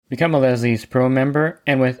Become a Leslie's Pro member,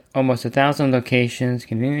 and with almost 1,000 locations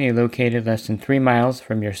conveniently located less than 3 miles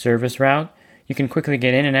from your service route, you can quickly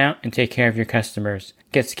get in and out and take care of your customers.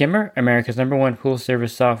 Get Skimmer, America's #1 pool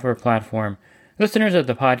service software platform. Listeners of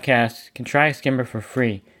the podcast can try Skimmer for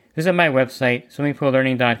free. Visit my website,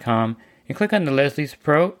 swimmingpoollearning.com, and click on the Leslie's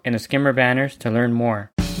Pro and the Skimmer banners to learn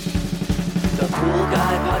more. The Pool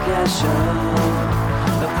Guy Podcast Show.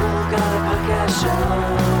 The Pool Guy Podcast Show.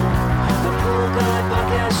 The Pool Guy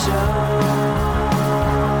Podcast Show.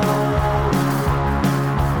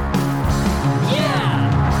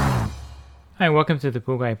 Yeah! Hi, welcome to the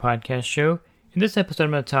Pool Guy Podcast Show. In this episode,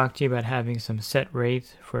 I'm going to talk to you about having some set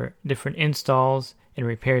rates for different installs and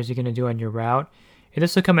repairs you're going to do on your route. And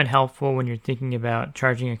this will come in helpful when you're thinking about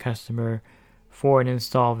charging a customer for an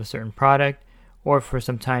install of a certain product or for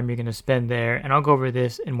some time you're going to spend there, and I'll go over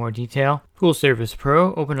this in more detail. Pool Service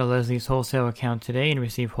Pro. Open a Leslie's wholesale account today and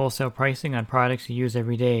receive wholesale pricing on products you use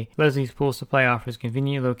every day. Leslie's Pool Supply offers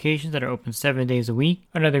convenient locations that are open 7 days a week.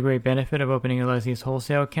 Another great benefit of opening a Leslie's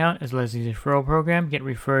wholesale account is Leslie's referral program. Get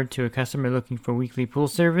referred to a customer looking for weekly pool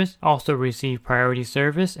service. Also receive priority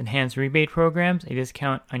service, enhanced rebate programs, a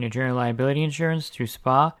discount on your general liability insurance through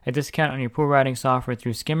SPA, a discount on your pool routing software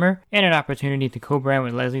through Skimmer, and an opportunity to co-brand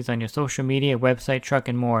with Leslie's on your social media, website, truck,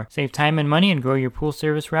 and more. Save time and money and grow your pool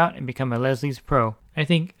service route and become a Leslie's Pro. I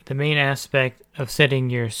think the main aspect of setting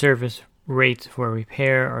your service rates for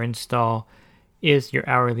repair or install is your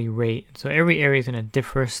hourly rate. So every area is going to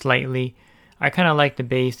differ slightly. I kind of like to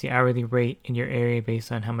base the hourly rate in your area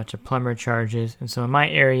based on how much a plumber charges. And so in my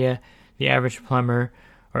area, the average plumber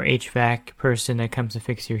or HVAC person that comes to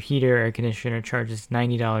fix your heater or air conditioner charges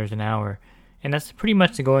 $90 an hour. And that's pretty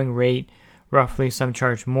much the going rate. Roughly, some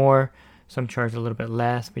charge more, some charge a little bit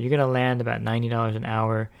less, but you're going to land about $90 an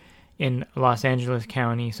hour in Los Angeles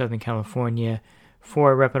County, Southern California,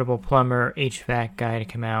 for a reputable plumber or HVAC guy to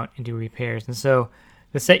come out and do repairs. And so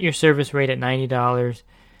to set your service rate at $90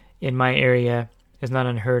 in my area is not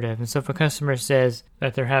unheard of. And so if a customer says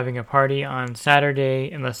that they're having a party on Saturday,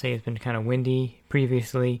 and let's say it's been kind of windy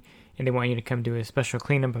previously, and they want you to come do a special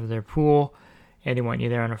cleanup of their pool, and they want you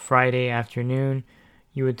there on a Friday afternoon,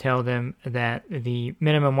 you would tell them that the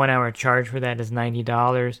minimum 1 hour charge for that is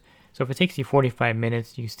 $90. So if it takes you 45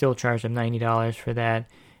 minutes, you still charge them $90 for that.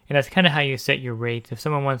 And that's kind of how you set your rates. If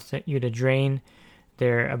someone wants you to drain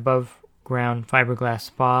their above ground fiberglass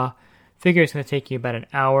spa, figure it's going to take you about an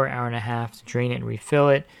hour, hour and a half to drain it and refill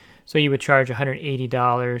it. So you would charge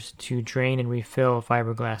 $180 to drain and refill a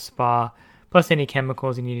fiberglass spa, plus any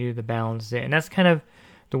chemicals you need to do to balance it. And that's kind of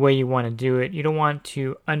the way you want to do it. You don't want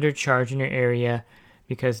to undercharge in your area,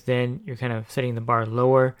 because then you're kind of setting the bar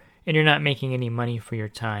lower and you're not making any money for your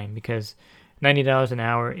time, because $90 an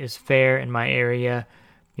hour is fair in my area.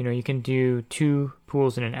 You know, you can do 2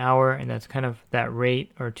 pools in an hour, and that's kind of that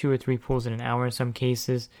rate, or 2 or 3 pools in an hour in some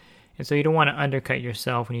cases. And so you don't want to undercut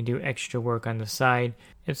yourself when you do extra work on the side.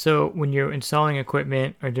 And so when you're installing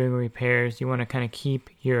equipment or doing repairs, you want to kind of keep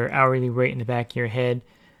your hourly rate in the back of your head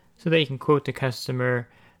so that you can quote the customer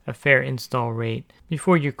a fair install rate.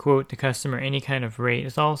 Before you quote the customer any kind of rate,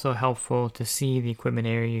 it's also helpful to see the equipment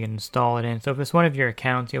area you can install it in. So if it's one of your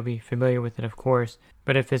accounts, you'll be familiar with it, of course.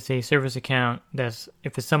 But if it's a service account, if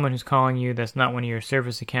it's someone who's calling you that's not one of your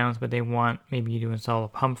service accounts, but they want maybe you to install a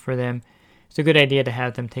pump for them, it's a good idea to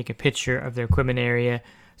have them take a picture of their equipment area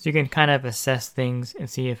so you can kind of assess things and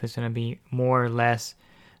see if it's going to be more or less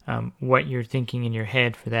what you're thinking in your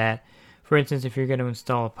head for that. For instance, if you're going to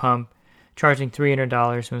install a pump, charging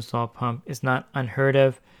 $300 to install a pump is not unheard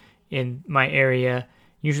of. In my area,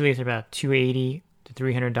 usually it's about $280 to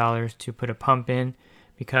 $300 to put a pump in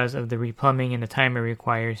because of the replumbing and the time it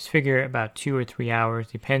requires. Figure about 2 or 3 hours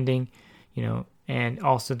depending, and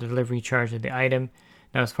also the delivery charge of the item.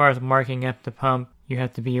 Now, as far as marking up the pump, you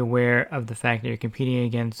have to be aware of the fact that you're competing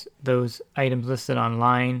against those items listed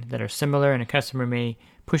online that are similar, and a customer may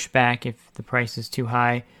push back if the price is too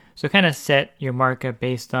high. So kind of set your markup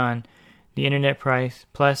based on the internet price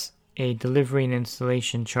plus a delivery and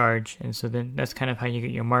installation charge. And so then that's kind of how you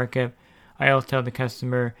get your markup. I always tell the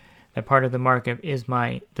customer that part of the markup is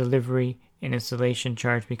my delivery and installation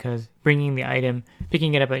charge, because bringing the item,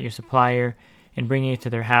 picking it up at your supplier and bringing it to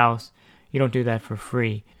their house, you don't do that for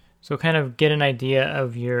free. So kind of get an idea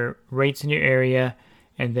of your rates in your area,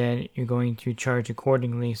 and then you're going to charge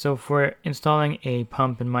accordingly. So for installing a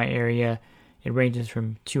pump in my area, it ranges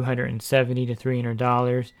from $270 to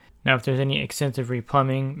 $300. Now, if there's any extensive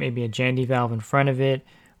replumbing, maybe a Jandy valve in front of it,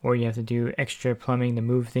 or you have to do extra plumbing to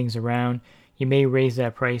move things around, you may raise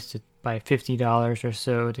that price by $50 or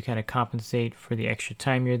so to kind of compensate for the extra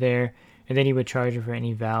time you're there. And then you would charge you for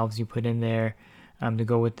any valves you put in there to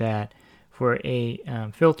go with that. for a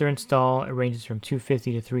filter install, it ranges from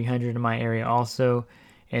 $250 to $300 in my area also.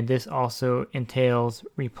 And this also entails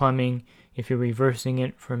replumbing. If you're reversing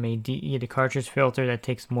it from a DE to cartridge filter, that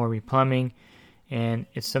takes more replumbing. And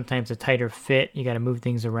it's sometimes a tighter fit. You got to move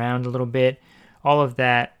things around a little bit. All of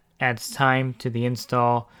that adds time to the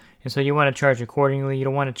install. And so you want to charge accordingly. You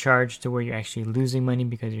don't want to charge to where you're actually losing money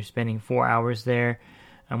because you're spending 4 hours there.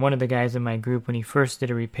 One of the guys in my group, when he first did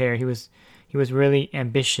a repair, he was really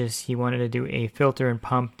ambitious. He wanted to do a filter and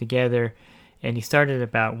pump together, and he started at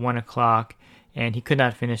about 1 o'clock, and he could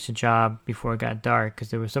not finish the job before it got dark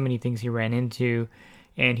because there were so many things he ran into,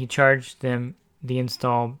 and he charged them the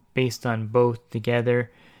install based on both together,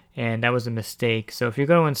 and that was a mistake. So if you're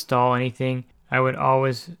going to install anything, I would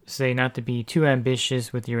always say not to be too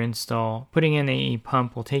ambitious with your install. Putting in a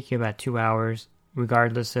pump will take you about 2 hours,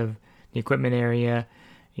 regardless of the equipment area.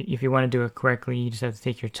 If you want to do it correctly, you just have to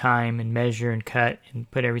take your time and measure and cut and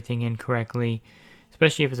put everything in correctly,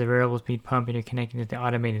 especially if it's a variable speed pump and you're connecting to the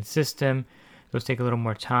automated system. Those take a little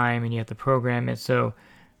more time and you have to program it. So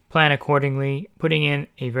plan accordingly. Putting in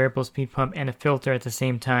a variable speed pump and a filter at the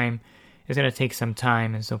same time is going to take some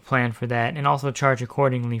time, and so plan for that and also charge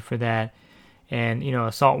accordingly for that. And a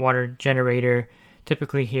saltwater generator,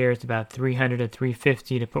 typically here it's about $300 to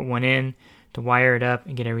 $350 to put one in, to wire it up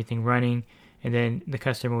and get everything running. And then the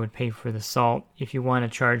customer would pay for the salt. If you want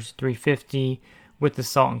to charge $350 with the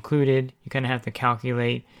salt included, you kind of have to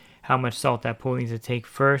calculate how much salt that pool needs to take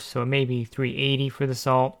first. So it may be $380 for the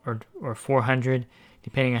salt or $400,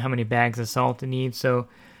 depending on how many bags of salt it needs. So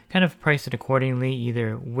kind of price it accordingly,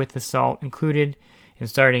 either with the salt included and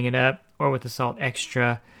starting it up, or with the salt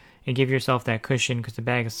extra, and give yourself that cushion because the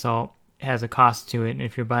bag of salt has a cost to it. And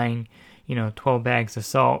if you're buying 12 bags of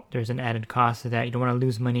salt, there's an added cost to that. You don't want to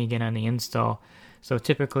lose money again on the install. So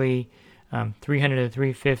typically $300 to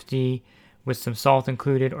 $350 with some salt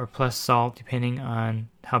included, or plus salt depending on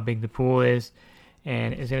how big the pool is.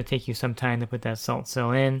 And it's going to take you some time to put that salt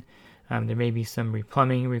cell in. There may be some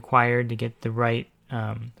replumbing required to get the right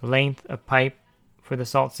length of pipe for the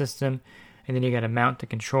salt system. And then you got to mount the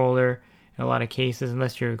controller in a lot of cases,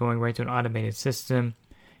 unless you're going right to an automated system.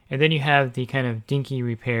 And then you have the kind of dinky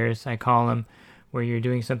repairs, I call them, where you're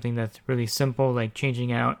doing something that's really simple, like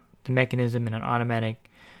changing out the mechanism in an automatic,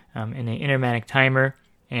 in an intermatic timer.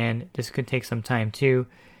 And this could take some time too.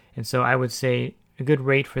 And so I would say a good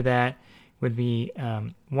rate for that would be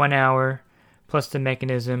 1 hour plus the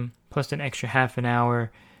mechanism plus an extra half an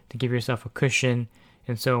hour to give yourself a cushion.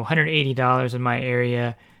 And so $180 in my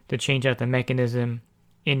area to change out the mechanism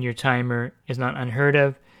in your timer is not unheard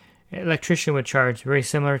of. An electrician would charge very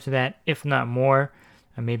similar to that, if not more,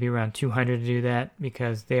 maybe around $200 to do that,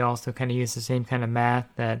 because they also kind of use the same kind of math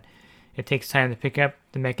that it takes time to pick up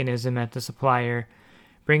the mechanism at the supplier,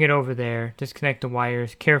 bring it over there, disconnect the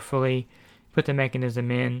wires carefully, put the mechanism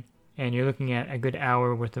in, and you're looking at a good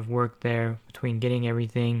hour worth of work there between getting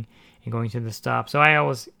everything and going to the stop. So I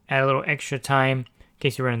always add a little extra time in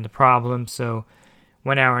case you run into problems. So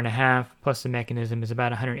 1 hour and a half plus the mechanism is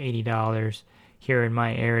about $180 here in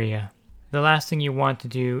my area. The last thing you want to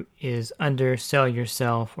do is undersell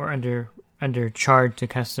yourself or undercharge the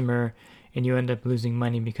customer, and you end up losing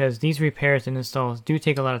money, because these repairs and installs do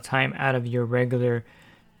take a lot of time out of your regular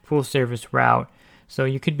pool service route. So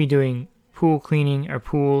you could be doing pool cleaning or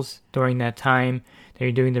pools during that time that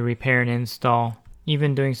you're doing the repair and install.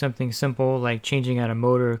 Even doing something simple like changing out a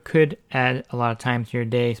motor could add a lot of time to your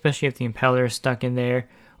day, especially if the impeller is stuck in there,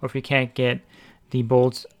 or if you can't get the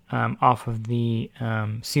bolts off of the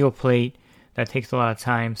seal plate. That takes a lot of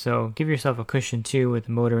time. So give yourself a cushion too with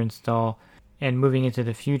the motor install. And moving into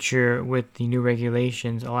the future with the new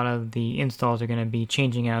regulations, a lot of the installs are going to be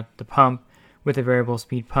changing out the pump with a variable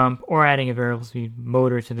speed pump, or adding a variable speed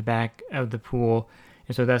motor to the back of the pool.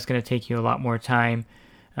 And so that's going to take you a lot more time.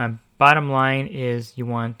 Bottom line is you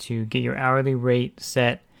want to get your hourly rate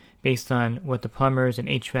set based on what the plumbers and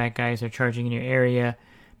HVAC guys are charging in your area,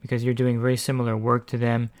 because you're doing very similar work to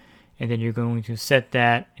them. And then you're going to set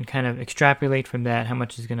that and kind of extrapolate from that how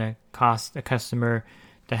much is going to cost a customer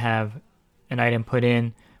to have an item put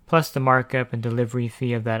in, plus the markup and delivery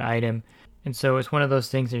fee of that item. And so it's one of those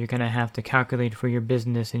things that you're going to have to calculate for your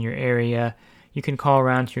business in your area. You can call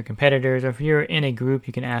around to your competitors, or if you're in a group,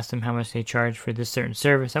 you can ask them how much they charge for this certain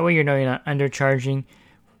service. That way you're not undercharging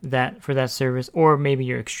that for that service, or maybe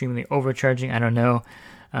you're extremely overcharging, I don't know.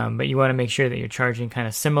 But you want to make sure that you're charging kind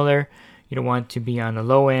of similar. You don't want to be on the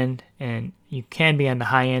low end, and you can be on the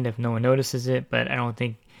high end if no one notices it, but I don't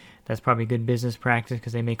think that's probably good business practice,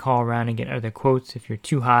 because they may call around and get other quotes if you're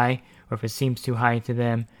too high or if it seems too high to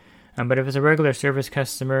them. But if it's a regular service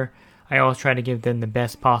customer, I always try to give them the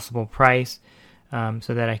best possible price.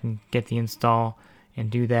 so that I can get the install and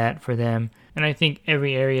do that for them. And I think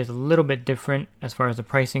every area is a little bit different as far as the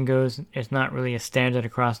pricing goes. It's not really a standard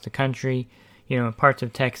across the country. In parts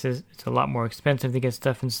of Texas, it's a lot more expensive to get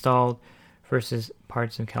stuff installed versus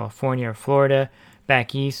parts of California or Florida.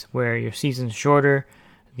 Back east, where your season's shorter,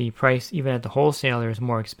 the price, even at the wholesaler, is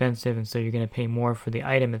more expensive, and so you're going to pay more for the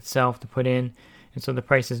item itself to put in. And so the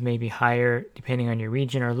prices may be higher depending on your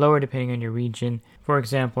region or lower depending on your region. For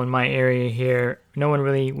example, in my area here, no one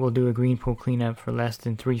really will do a green pool cleanup for less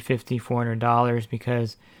than $350, $400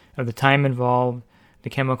 because of the time involved, the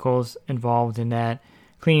chemicals involved in that,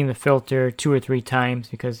 cleaning the filter 2 or 3 times,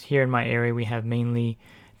 because here in my area we have mainly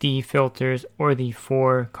DE filters or the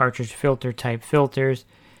 4 cartridge filter type filters,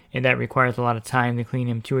 and that requires a lot of time to clean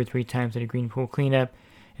them 2 or 3 times at a green pool cleanup.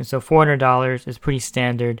 And so $400 is pretty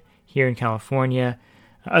standard here in California.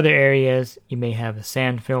 Other areas, you may have a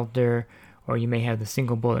sand filter or you may have the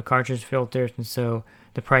single bullet cartridge filters, and so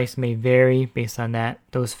the price may vary based on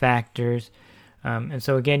those factors. And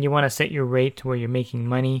so again, you want to set your rate to where you're making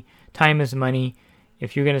money. Time is money.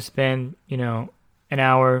 If you're going to spend, an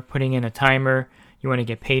hour putting in a timer, you want to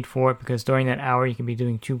get paid for it, because during that hour you can be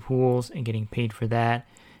doing 2 pools and getting paid for that.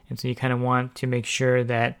 And so you kind of want to make sure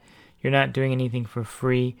that you're not doing anything for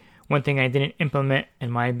free. One thing I didn't implement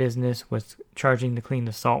in my business was charging to clean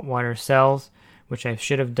the saltwater cells, which I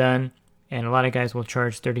should have done. And a lot of guys will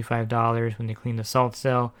charge $35 when they clean the salt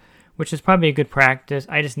cell, which is probably a good practice.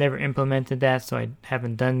 I just never implemented that, so I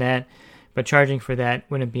haven't done that. But charging for that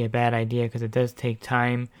wouldn't be a bad idea, because it does take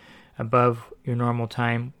time above your normal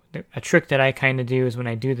time. A trick that I kind of do is when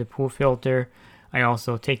I do the pool filter, I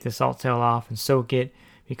also take the salt cell off and soak it,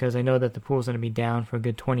 because I know that the pool's going to be down for a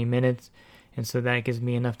good 20 minutes. And so that gives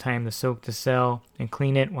me enough time to soak the cell and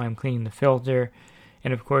clean it while I'm cleaning the filter.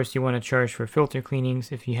 And of course, you want to charge for filter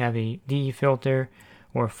cleanings. If you have a DE filter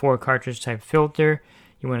or a 4 cartridge type filter,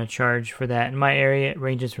 you want to charge for that. In my area, it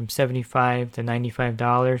ranges from $75 to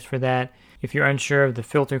 $95 for that. If you're unsure of the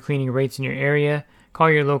filter cleaning rates in your area, call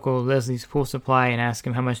your local Leslie's Pool Supply and ask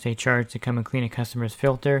them how much they charge to come and clean a customer's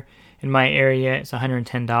filter. In my area, it's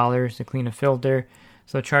 $110 to clean a filter.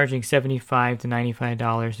 So charging $75 to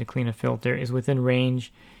 $95 to clean a filter is within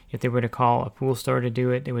range. If they were to call a pool store to do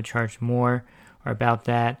it, they would charge more or about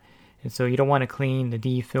that. And so you don't want to clean the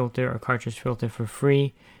DE filter or cartridge filter for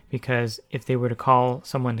free, because if they were to call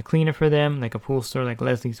someone to clean it for them, like a pool store like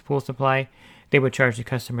Leslie's Pool Supply, they would charge the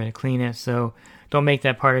customer to clean it. So don't make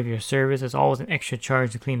that part of your service. There's always an extra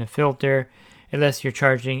charge to clean a filter, unless you're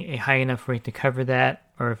charging a high enough rate to cover that,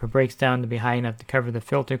 or if it breaks down to be high enough to cover the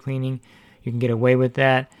filter cleaning, you can get away with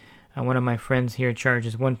that. One of my friends here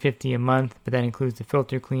charges $150 a month, but that includes the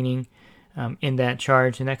filter cleaning in that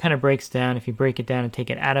charge. And that kind of breaks down, if you break it down and take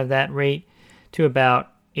it out of that rate, to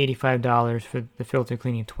about $85 for the filter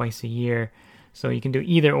cleaning twice a year. So you can do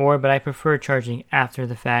either or, but I prefer charging after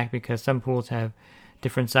the fact, because some pools have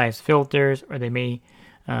different size filters, or they may,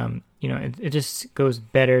 it just goes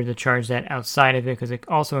better to charge that outside of it, because it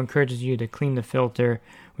also encourages you to clean the filter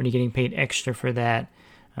when you're getting paid extra for that.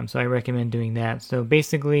 So I recommend doing that. So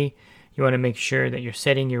basically, you want to make sure that you're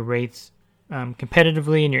setting your rates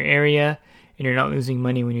competitively in your area, and you're not losing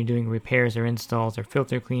money when you're doing repairs or installs or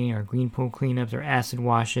filter cleaning or green pool cleanups or acid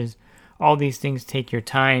washes. All these things take your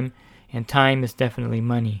time, and time is definitely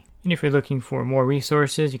money. And if you're looking for more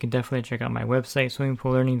resources, you can definitely check out my website,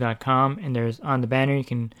 swimmingpoollearning.com, and there's on the banner you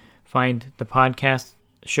can find the podcast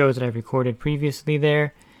shows that I've recorded previously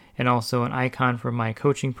there, and also an icon for my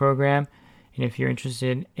coaching program. And if you're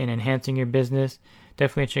interested in enhancing your business,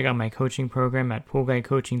 definitely check out my coaching program at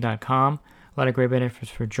poolguycoaching.com. A lot of great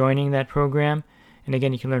benefits for joining that program. And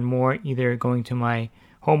again, you can learn more either going to my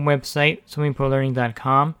home website,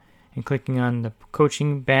 swimmingpoollearning.com, and clicking on the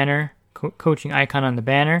coaching banner, coaching icon on the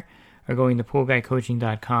banner, or going to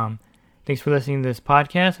poolguycoaching.com. Thanks for listening to this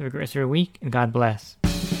podcast. Have a great rest of your week, and God bless.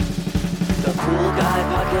 The Pool Guy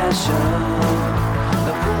Podcast Show.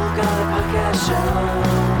 The Pool Guy Podcast Show.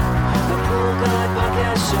 The Pool Guy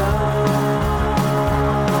Podcast Show.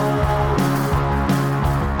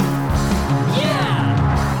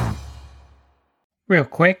 Yeah! Real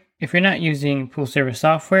quick, if you're not using pool service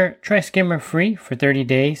software, try Skimmer free for 30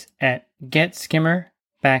 days at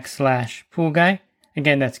getskimmer.com/poolguy.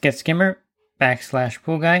 Again, that's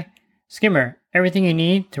getskimmer.com/poolguy. Skimmer, everything you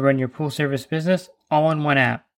need to run your pool service business all in one app.